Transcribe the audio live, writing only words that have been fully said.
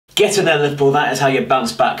Get in there, Liverpool. That is how you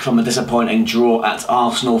bounce back from a disappointing draw at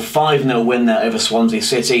Arsenal. 5-0 win there over Swansea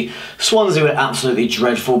City. Swansea were absolutely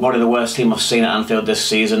dreadful. Probably the worst team I've seen at Anfield this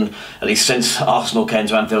season, at least since Arsenal came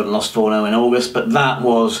to Anfield and lost 4-0 in August. But that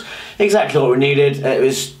was exactly what we needed. It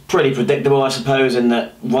was pretty predictable, I suppose, in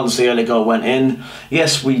that once the early goal went in,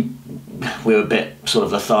 yes, we were a bit sort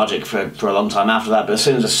of lethargic for a long time after that, but as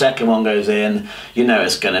soon as the second one goes in, you know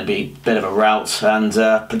it's going to be a bit of a rout, and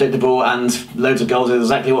predictable, and loads of goals is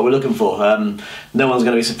exactly what we're looking for. No one's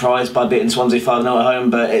going to be surprised by beating Swansea 5-0 at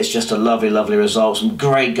home, but it's just a lovely, lovely result. Some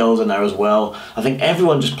great goals in there as well. I think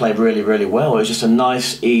everyone just played really, really well. It was just a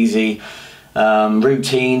nice, easy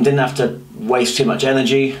routine, didn't have to waste too much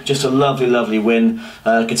energy, just a lovely, lovely win.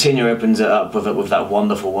 Coutinho opens it up with that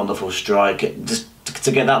wonderful, wonderful strike. Just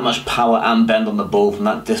to get that much power and bend on the ball from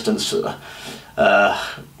that distance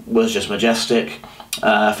was just majestic.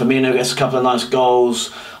 Firmino gets a couple of nice goals.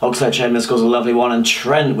 Oxlade-Chamberlain scores a lovely one, and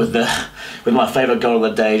Trent with my favourite goal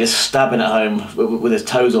of the day, just stabbing it home with his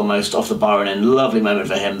toes almost off the bar and in. Lovely moment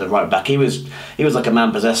for him, the right back. He was like a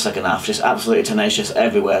man possessed second half, just absolutely tenacious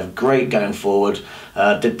everywhere. Great going forward.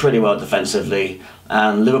 Did pretty well defensively,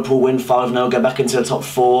 and Liverpool win 5-0, go back into the top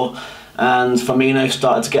 4. And Firmino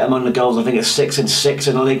started to get among the goals. I think it's 6 in 6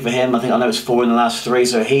 in the league for him. I know it's 4 in the last 3.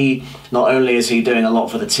 So he, not only is he doing a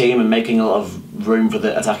lot for the team and making a lot of room for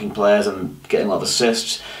the attacking players and getting a lot of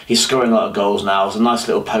assists, he's scoring a lot of goals now. It's a nice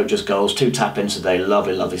little poacher's goals, 2 tap-ins today.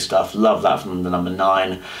 Lovely, lovely stuff. Love that from the number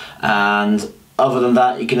 9. And other than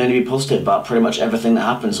that, you can only be positive about pretty much everything that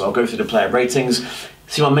happens. So I'll go through the player ratings.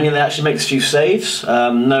 See what Mignolet actually makes a few saves.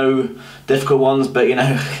 No difficult ones, but you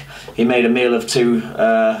know, he made a meal of 2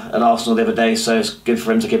 at Arsenal the other day, so it's good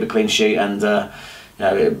for him to keep a clean sheet. And you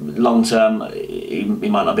know, long term, he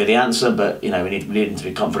might not be the answer, but you know, we need him to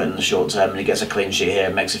be confident in the short term. And he gets a clean sheet here,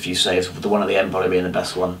 makes a few saves. The one at the end probably being the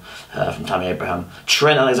best one from Tammy Abraham.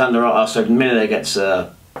 Trent Alexander-Arnold, so Mignolet gets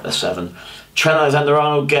a 7. Trent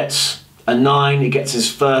Alexander-Arnold gets a 9. He gets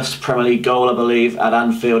his first Premier League goal, I believe, at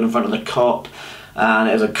Anfield in front of the Kop. And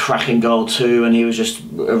it was a cracking goal too, and he was just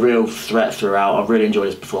a real threat throughout. I really enjoyed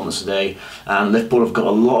his performance today, and Liverpool have got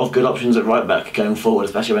a lot of good options at right back going forward,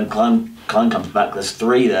 especially when Klein comes back. There's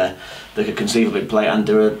 3 there that could conceivably play and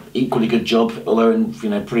do an equally good job, although in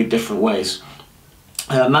pretty different ways.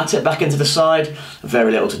 Matip back into the side,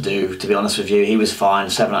 very little to do, to be honest with you. He was fine,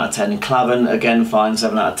 7 out of 10. Klavan, again, fine,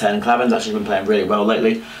 7 out of 10. Klavan's actually been playing really well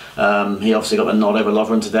lately. He obviously got the nod over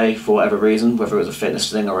Lovren today for whatever reason, whether it was a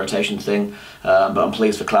fitness thing or a rotation thing. But I'm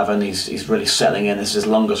pleased for Klavan. He's really settling in. This is his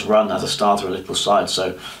longest run as a starter at Liverpool side,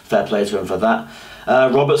 so fair play to him for that.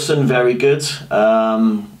 Robertson, very good.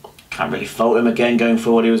 Can't really fault him again going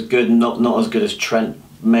forward. He was good, not as good as Trent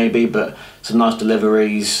maybe, but some nice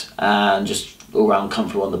deliveries and just all round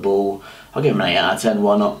comfortable on the ball. I'll give him an 8 out of 10,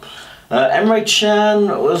 why not? Emre Can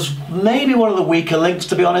was maybe one of the weaker links,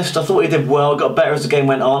 to be honest. I thought he did well, got better as the game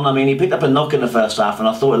went on. I mean, he picked up a knock in the first half, and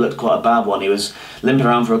I thought it looked quite a bad one. He was limping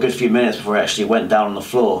around for a good few minutes before he actually went down on the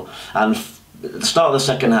floor. And at the start of the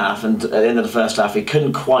second half and at the end of the first half, he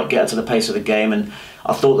couldn't quite get to the pace of the game, and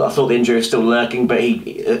I thought the injury was still lurking. But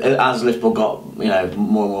as Liverpool got more and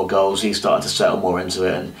more goals, he started to settle more into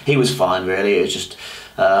it, and he was fine really. It was just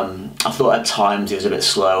I thought at times he was a bit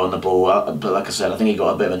slow on the ball, but like I said, I think he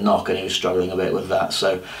got a bit of a knock and he was struggling a bit with that.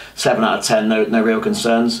 So 7 out of 10, no real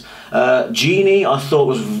concerns. Gini, I thought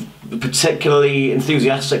was particularly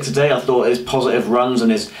enthusiastic today. I thought his positive runs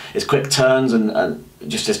and his quick turns and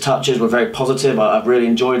just his touches were very positive. I really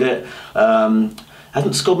enjoyed it.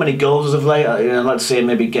 Hasn't scored many goals as of late. I'd like to see him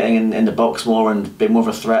maybe getting in the box more and being more of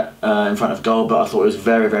a threat in front of goal, but I thought it was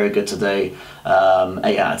very, very good today. 8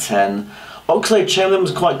 out of 10. Oxlade-Chamberlain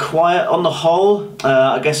was quite quiet on the whole.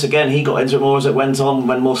 I guess again he got into it more as it went on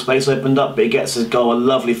when more space opened up, but he gets his goal, a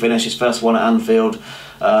lovely finish, his first one at Anfield.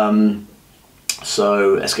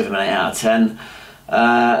 So let's give him an 8 out of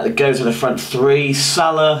 10. Go to the front 3.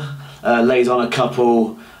 Salah lays on a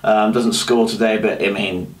couple, doesn't score today, but I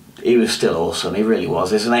mean, he was still awesome, he really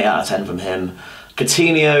was. It's an 8 out of 10 from him.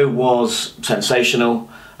 Coutinho was sensational,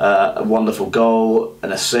 a wonderful goal,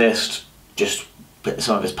 an assist, just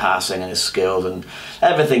some of his passing and his skills and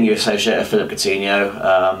everything you associate with Philip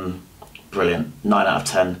Coutinho. Brilliant, 9 out of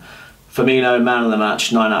 10. Firmino, man of the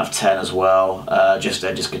match, 9 out of 10 as well. Just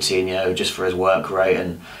Coutinho, just for his work rate,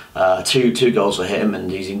 and two goals for him,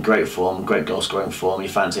 and he's in great form, great goal scoring form. You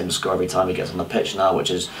fancy him to score every time he gets on the pitch now,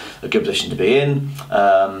 which is a good position to be in.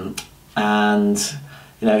 And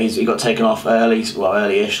he got taken off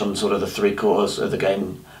early-ish on sort of the 3/4 of the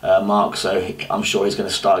game mark, so I'm sure he's going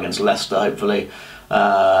to start against Leicester hopefully.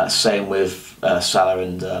 Same with Salah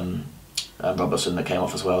and Robertson that came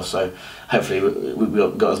off as well. So hopefully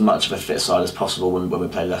we've got as much of a fit side as possible when we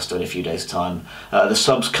play Leicester in a few days' time. The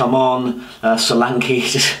subs come on.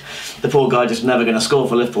 Solanke, the poor guy, just never going to score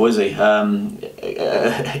for Liverpool, is he?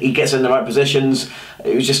 He gets in the right positions.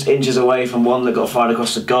 He was just inches away from one that got fired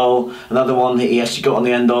across the goal. Another one that he actually got on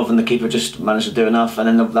the end of, and the keeper just managed to do enough. And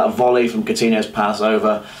then that volley from Coutinho's pass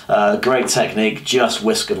over. Great technique, just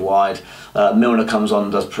whiskered wide. Milner comes on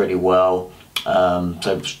and does pretty well.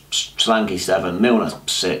 So Solanke 7, Milner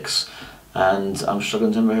 6, and I'm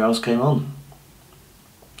struggling to remember who else came on.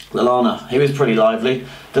 Lallana, he was pretty lively.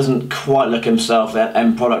 Doesn't quite look himself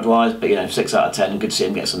end product wise, but 6 out of 10. Good to see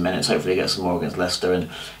him get some minutes. Hopefully he gets some more against Leicester, and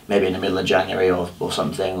maybe in the middle of January or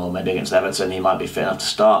something, or maybe against Everton he might be fit enough to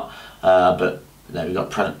start. But we've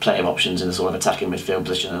got plenty of options in the sort of attacking midfield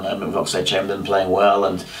position at the moment, with Oxlade-Chamberlain playing well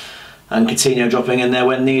and Coutinho dropping in there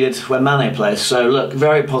when needed, when Mane plays. So look,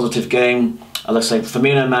 very positive game. As I say,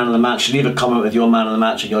 Firmino man of the match. Leave a comment with your man of the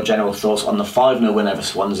match and your general thoughts on the 5-0 win over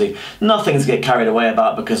Swansea. Nothing to get carried away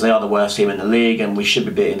about, because they are the worst team in the league and we should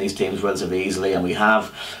be beating these teams relatively easily, and we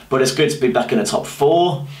have. But it's good to be back in the top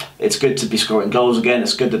 4. It's good to be scoring goals again.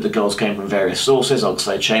 It's good that the goals came from various sources.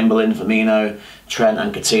 Oxlade-Chamberlain, Firmino, Trent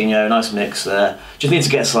and Coutinho. Nice mix there. Just need to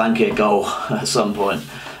get Solanke a goal at some point.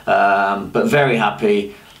 But very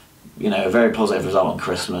happy. A very positive result on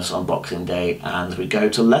Christmas, on Boxing Day, and we go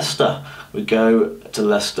to Leicester. We go to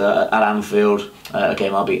Leicester at Anfield, a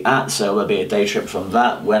game I'll be at, so there'll be a day trip from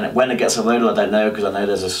that. When it gets uploaded, I don't know, because I know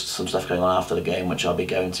there's some stuff going on after the game which I'll be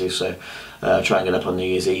going to, so try and get up on New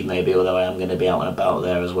Year's Eve maybe, although I am going to be out and about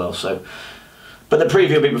there as well. So, but the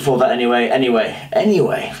preview will be before that anyway.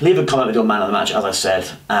 Anyway, leave a comment with your man of the match, as I said,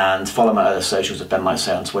 and follow my other socials, as Ben might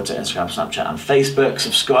say, on Twitter, Instagram, Snapchat and Facebook.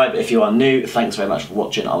 Subscribe if you are new. Thanks very much for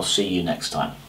watching. I'll see you next time.